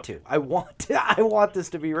 I want to. I want this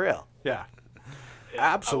to be real. Yeah,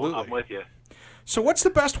 absolutely. I'm with you. So what's the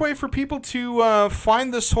best way for people to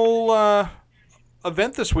find this whole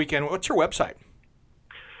event this weekend? What's your website?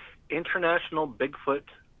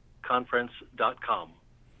 InternationalBigfootConference.com.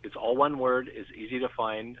 It's all one word. It's easy to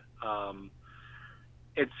find.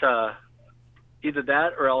 It's either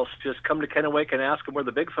that or else just come to Kennewick and ask them where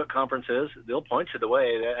the Bigfoot conference is. They'll point you the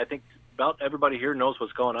way. I think about everybody here knows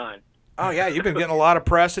what's going on. Oh, yeah, you've been getting a lot of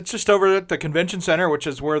press. It's just over at the Convention Center, which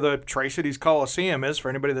is where the Tri-Cities Coliseum is for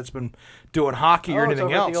anybody that's been doing hockey or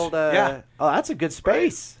anything else. Oh, that's a good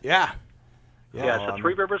space. Yeah. Yeah, it's a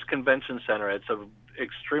Three Rivers Convention Center. It's an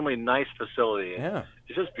extremely nice facility. Yeah.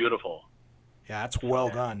 It's just beautiful. Yeah, it's well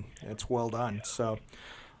done. It's well done. So,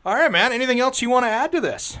 all right, man, anything else you want to add to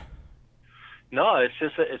this? No, it's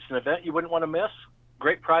just it's an event you wouldn't want to miss.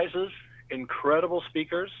 Great prizes, incredible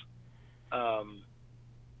speakers.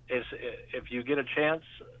 If you get a chance,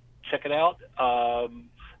 check it out.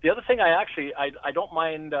 The other thing I don't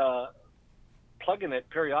mind plugging it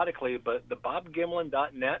periodically, but the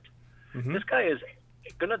bobgimlin.net, this guy is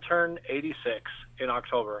going to turn 86 in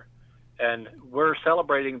October. And we're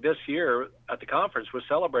celebrating this year at the conference, we're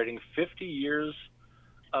celebrating 50 years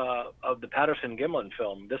of the Patterson-Gimlin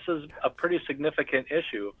film. This is a pretty significant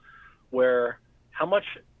issue where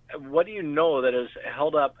what do you know that is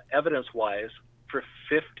held up evidence-wise for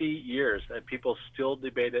 50 years that people still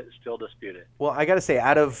debate it, still dispute it? Well, I got to say,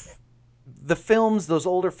 out of the films, those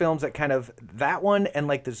older films that kind of, that one and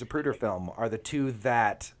like the Zapruder film are the two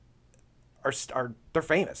that are they're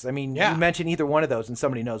famous. I mean, you mention either one of those and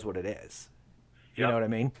somebody knows what it is. You know what I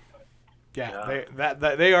mean? Yeah.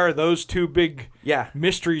 They are those two big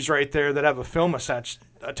mysteries right there that have a film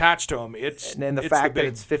attached to them. And the fact that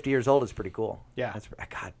it's 50 years old is pretty cool. Yeah.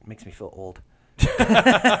 God, it makes me feel old.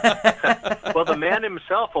 Well, the man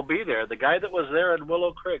himself will be there. The guy that was there at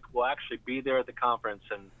Willow Creek will actually be there at the conference,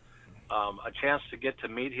 and a chance to get to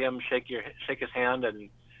meet him, shake his hand, and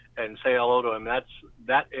say hello to him. That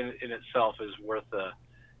in itself is worth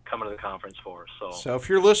coming to the conference for. So if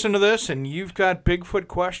you're listening to this and you've got Bigfoot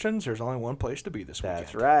questions, there's only one place to be this weekend.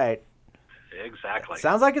 That's right. Exactly.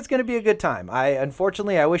 Sounds like it's going to be a good time.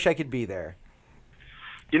 Unfortunately, I wish I could be there.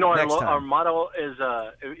 You know, our motto is,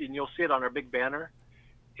 and you'll see it on our big banner,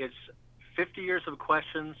 it's 50 years of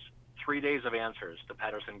questions, 3 days of answers, the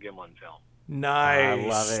Patterson-Gimlin film. Nice. I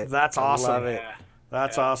love it. That's awesome. I love it.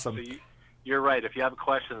 That's awesome. So you're right. If you have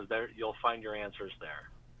questions there, you'll find your answers there.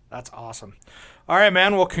 That's awesome. All right,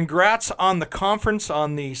 man. Well, congrats on the conference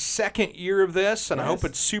on the 2nd year of this, and I hope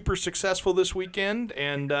it's super successful this weekend,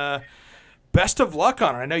 and best of luck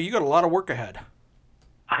on it. I know you got a lot of work ahead.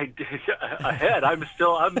 I'm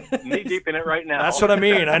knee deep in it right now. That's what I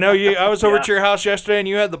mean. I know I was over at your house yesterday, and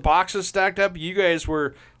you had the boxes stacked up. You guys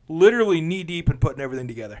were literally knee deep in putting everything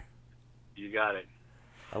together. You got it.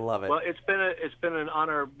 I love it. Well, it's been an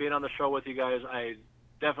honor being on the show with you guys. I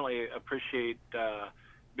definitely appreciate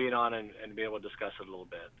being on and being able to discuss it a little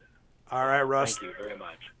bit. All right, Russ. Thank you very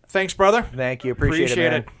much. Thanks, brother. Thank you. Appreciate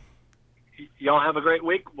it, man. Y'all have a great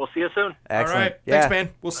week. We'll see you soon. Excellent. All right. Thanks,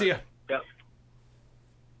 man. We'll see you. Yep.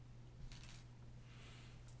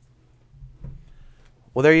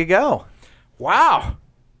 Well, there you go. Wow.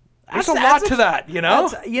 There's a lot to that, you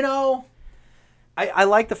know? I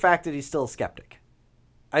like the fact that he's still a skeptic.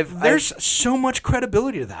 There's so much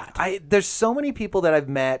credibility to that. There's so many people that I've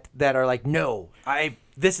met that are like, no,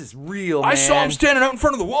 this is real, man. I saw him standing out in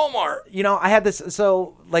front of the Walmart. You know, I had this,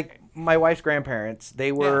 so like my wife's grandparents,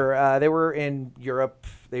 they were in Europe.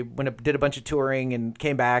 They did a bunch of touring and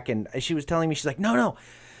came back, and she was telling me, she's like, no.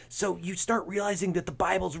 So you start realizing that the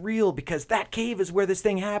Bible's real because that cave is where this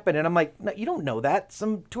thing happened. And I'm like, no, you don't know that.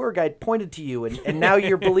 Some tour guide pointed to you, and now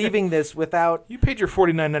you're believing this without... You paid your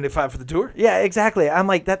 $49.95 for the tour. Yeah, exactly. I'm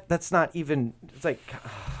like, that's not even... It's like...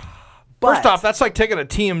 First off, that's like taking a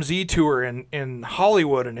TMZ tour in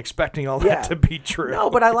Hollywood and expecting all that to be true. No,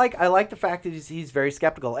 but I like the fact that he's very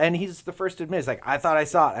skeptical. And he's the first to admit, it's like, I thought I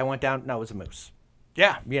saw it. I went down, no, it was a moose.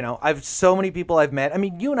 Yeah. You know, I've so many people I've met. I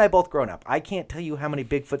mean, you and I both grown up. I can't tell you how many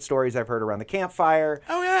Bigfoot stories I've heard around the campfire.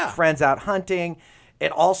 Oh, yeah. Friends out hunting.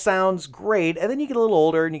 It all sounds great. And then you get a little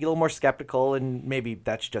older and you get a little more skeptical, and maybe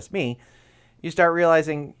that's just me. You start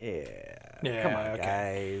realizing, come on,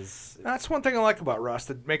 guys. That's one thing I like about Russ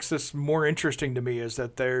that makes this more interesting to me is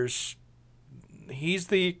that he's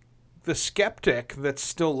the skeptic that's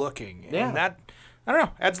still looking. Yeah. And that, I don't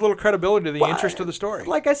know, adds a little credibility to the interest of the story.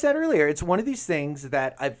 Like I said earlier, it's one of these things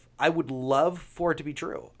that I would love for it to be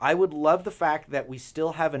true. I would love the fact that we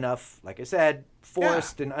still have enough, like I said,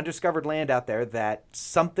 forest and undiscovered land out there that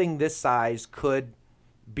something this size could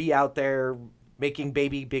be out there making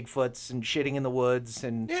baby Bigfoots and shitting in the woods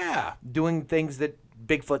and doing things that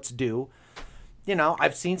Bigfoots do. You know,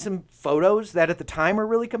 I've seen some photos that at the time are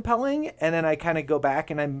really compelling, and then I kind of go back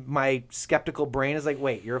and my skeptical brain is like,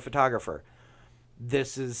 wait, you're a photographer.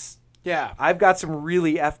 This is... Yeah. I've got some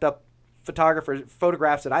really effed up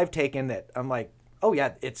photographs that I've taken that I'm like, oh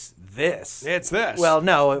yeah, it's this. It's this. Well,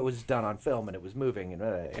 no, it was done on film and it was moving. And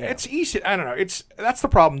It's easy. I don't know. That's the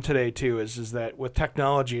problem today too. Is that with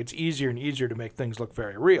technology, it's easier and easier to make things look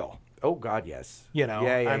very real. Oh God, yes. You know,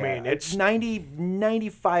 I mean, it's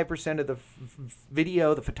 95% of the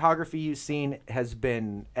video, the photography you've seen has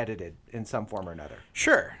been edited in some form or another.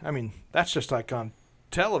 Sure. I mean, that's just like on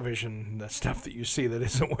television, the stuff that you see that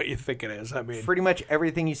isn't what you think it is. I mean, pretty much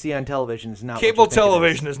everything you see on television is not cable what you think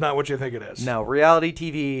television is not what you think it is. No, reality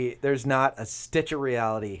TV, there's not a stitch of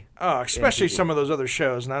reality. Oh, especially some of those other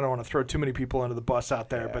shows, and I don't want to throw too many people under the bus out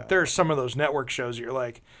there, but there's some of those network shows that you're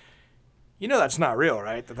like, you know that's not real,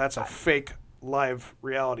 right? That's a fake live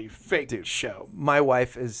reality show. My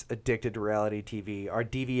wife is addicted to reality TV. Our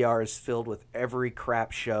DVR is filled with every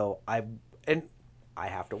crap show. I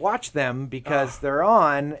have to watch them because they're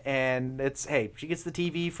on, and it's, hey, she gets the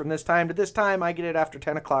TV from this time to this time. I get it after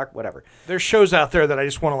 10 o'clock, whatever. There's shows out there that I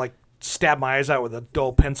just want to, like, stab my eyes out with a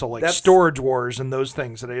dull pencil, like Storage Wars and those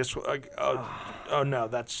things that I just, like, oh no,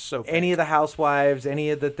 that's so fake. Any of the Housewives, any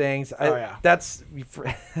of the things. Yeah. That's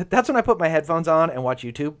when I put my headphones on and watch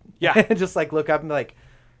YouTube. Yeah. And just, like, look up and be like,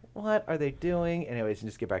 what are they doing? Anyways, and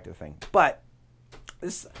just get back to the thing. But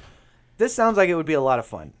this sounds like it would be a lot of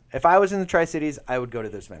fun. If I was in the Tri-Cities, I would go to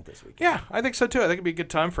this event this weekend. Yeah, I think so too. I think it'd be a good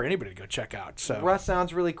time for anybody to go check out. So Russ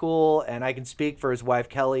sounds really cool, and I can speak for his wife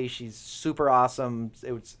Kelly. She's super awesome.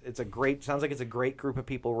 Sounds like it's a great group of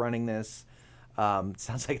people running this.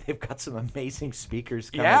 Sounds like they've got some amazing speakers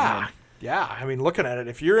coming in. Yeah. I mean, looking at it,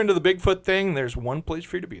 if you're into the Bigfoot thing, there's one place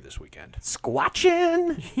for you to be this weekend.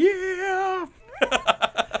 Squatching. Yeah.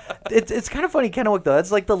 It's kind of funny, Kennewick, though.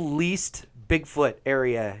 That's like the least Bigfoot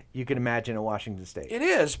area you can imagine in Washington State. It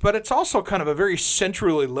is, but it's also kind of a very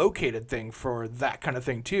centrally located thing for that kind of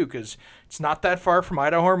thing too, because it's not that far from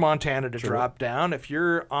Idaho or Montana to drop down. If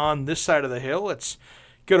you're on this side of the hill, it's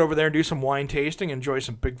get over there and do some wine tasting, enjoy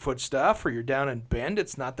some Bigfoot stuff, or you're down in Bend,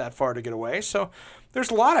 it's not that far to get away. So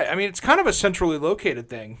there's a lot of, I mean, it's kind of a centrally located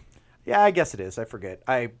thing. Yeah, I guess it is. I forget.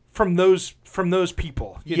 From those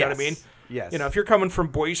people, you know what I mean? Yes. You know, if you're coming from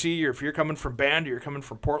Boise, or if you're coming from Bend, or you're coming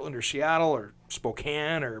from Portland or Seattle or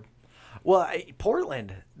Spokane or... Well,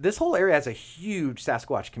 Portland, this whole area has a huge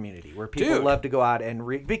Sasquatch community where people love to go out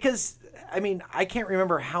and because, I mean, I can't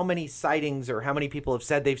remember how many sightings or how many people have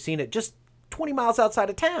said they've seen it just 20 miles outside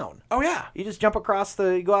of town. Oh, yeah. You just jump across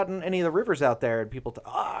you go out in any of the rivers out there and people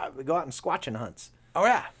go out and squatching hunts. Oh,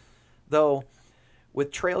 yeah. Though, with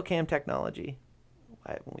trail cam technology,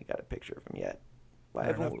 I haven't we got a picture of him yet.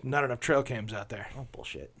 Not enough trail cams out there. Oh,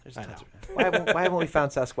 bullshit. Why haven't we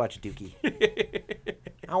found Sasquatch Dookie?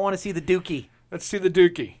 I want to see the Dookie. Let's see the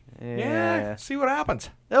Dookie. Yeah. See what happens.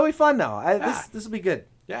 That'll be fun, though. This will be good.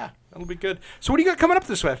 Yeah, that'll be good. So what do you got coming up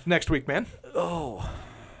next week, man? Oh,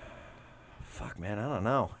 fuck, man. I don't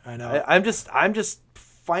know. I know. I'm just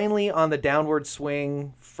finally on the downward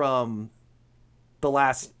swing from the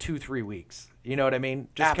last 2-3 weeks. You know what I mean?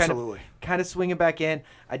 Just Absolutely. Kind of swinging back in.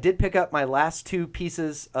 I did pick up my last 2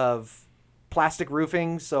 pieces of plastic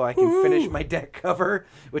roofing so I can finish my deck cover,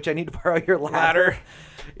 which I need to borrow your ladder.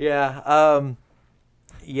 Yeah.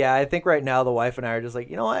 Yeah, I think right now the wife and I are just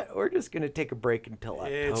like, you know what? We're just going to take a break until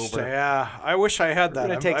October. Yeah, I wish I had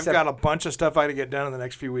that. I've got a bunch of stuff I got to get done in the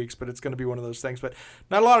next few weeks, but it's going to be one of those things. But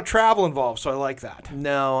not a lot of travel involved, so I like that.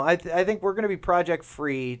 No, I think we're going to be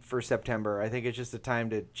project-free for September. I think it's just a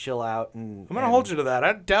time to chill out. I'm going to hold you to that.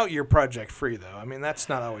 I doubt you're project-free, though. I mean, that's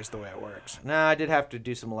not always the way it works. No, I did have to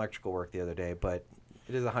do some electrical work the other day, but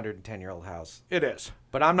it is a 110-year-old house. It is.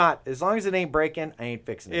 But I'm not, as long as it ain't breaking, I ain't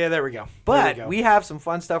fixing it. Yeah, there we go. But we have some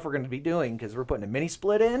fun stuff we're going to be doing because we're putting a mini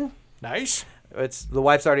split in. Nice. It's the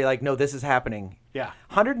wife's already like, no, this is happening. Yeah.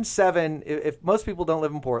 107. If most people don't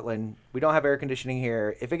live in Portland, we don't have air conditioning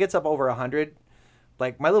here. If it gets up over 100,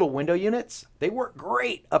 like my little window units, they work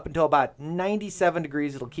great up until about 97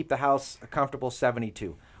 degrees. It'll keep the house a comfortable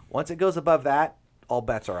 72. Once it goes above that, all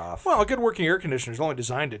bets are off. Well, a good working air conditioner is only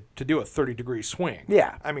designed to do a 30-degree swing.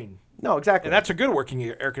 Yeah. I mean, no, exactly. and that's a good working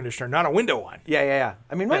air conditioner, not a window one. Yeah.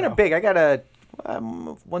 I mean, mine are big. I got a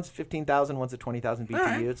one's 15,000, one's a 20,000 BTU.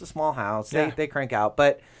 Right. It's a small house. Yeah. They crank out,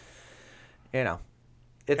 but you know,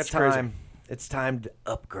 it's That's time. crazy. It's time to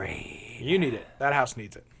upgrade. You need it. That house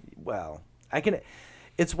needs it. Well,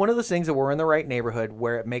 it's one of those things that we're in the right neighborhood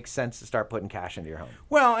where it makes sense to start putting cash into your home.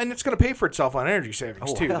 Well, and it's going to pay for itself on energy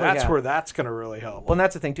savings, too. hell That's yeah. where that's going to really help. Well, and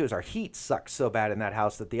that's the thing too, is our heat sucks so bad in that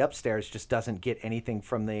house that the upstairs just doesn't get anything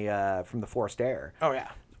from the forced air. Oh, yeah.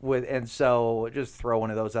 And so just throw one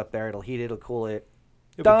of those up there. It'll heat it. It'll cool it.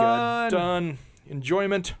 It'll be good. Done.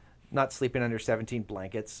 Enjoyment. Not sleeping under 17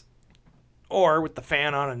 blankets. Or with the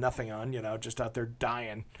fan on and nothing on, just out there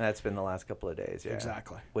dying. That's been the last couple of days. Yeah,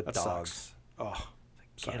 Exactly. With That dogs. sucks. Oh,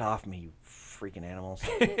 Get off me, you freaking animals!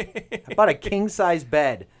 I bought a king size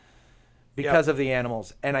bed because of the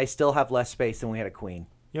animals, and I still have less space than we had a queen.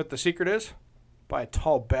 You know what the secret is? Buy a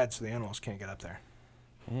tall bed so the animals can't get up there.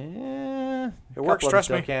 Yeah, It works,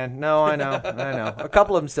 trust me. Can. No, I know. A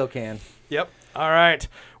couple of them still can. Yep. All right.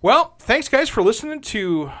 Well, thanks, guys, for listening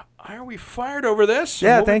to Are We Fired Over This?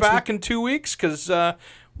 Yeah, we'll thanks. be back in 2 weeks because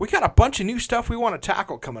we got a bunch of new stuff we want to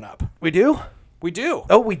tackle coming up. We do? We do.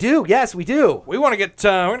 Oh, we do. Yes, we do. We want to get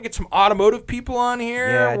some automotive people on here.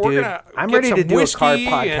 Yeah, We're dude. gonna I'm get ready some to do a whiskey car and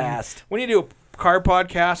podcast. We need to do a car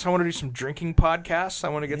podcast. I want to do some drinking podcasts. I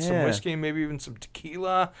want to get some Yeah. whiskey and maybe even some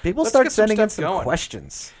tequila. People Let's start get some sending in stuff some going.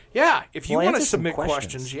 questions. Yeah, if you We'll want to answer some submit questions.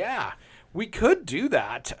 questions, yeah, we could do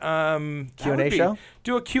that. Q&A show?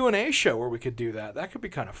 Do a Q&A show where we could do that. That could be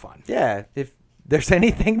kind of fun. Yeah, if there's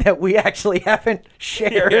anything that we actually haven't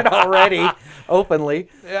shared already openly.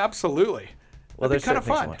 Yeah, absolutely. Well, That'd there's be kind of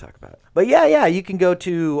certain things I fun. want to talk about. But yeah, you can go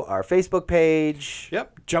to our Facebook page.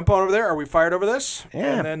 Yep, jump on over there. Are we fired over this?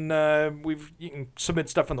 Yeah. And then you can submit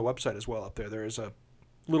stuff on the website as well up there. There is a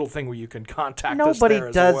little thing where you can contact us Nobody there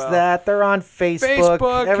as does well. that. They're on Facebook.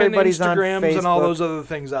 Facebook Everybody's and on Instagrams Facebook. and all those other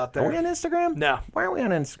things out there. Are we on Instagram? No. Why aren't we on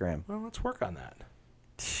Instagram? Well, let's work on that.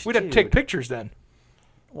 We'd have to take pictures then.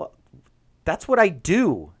 Well, that's what I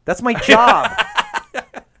do. That's my job.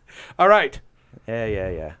 All right.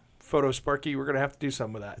 Yeah. Photo Sparky, we're going to have to do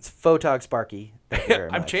something with that. It's Photog Sparky. Thank you very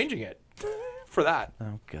I'm much. changing it for that.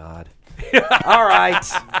 Oh, God. All right.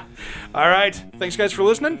 All right. Thanks, guys, for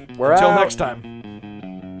listening. We're Until out. next time.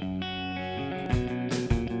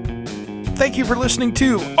 Thank you for listening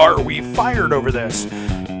to Are We Fired Over This?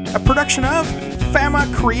 A production of Fama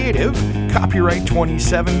Creative, copyright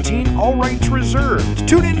 2017, all rights reserved.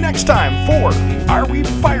 Tune in next time for Are We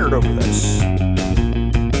Fired Over This?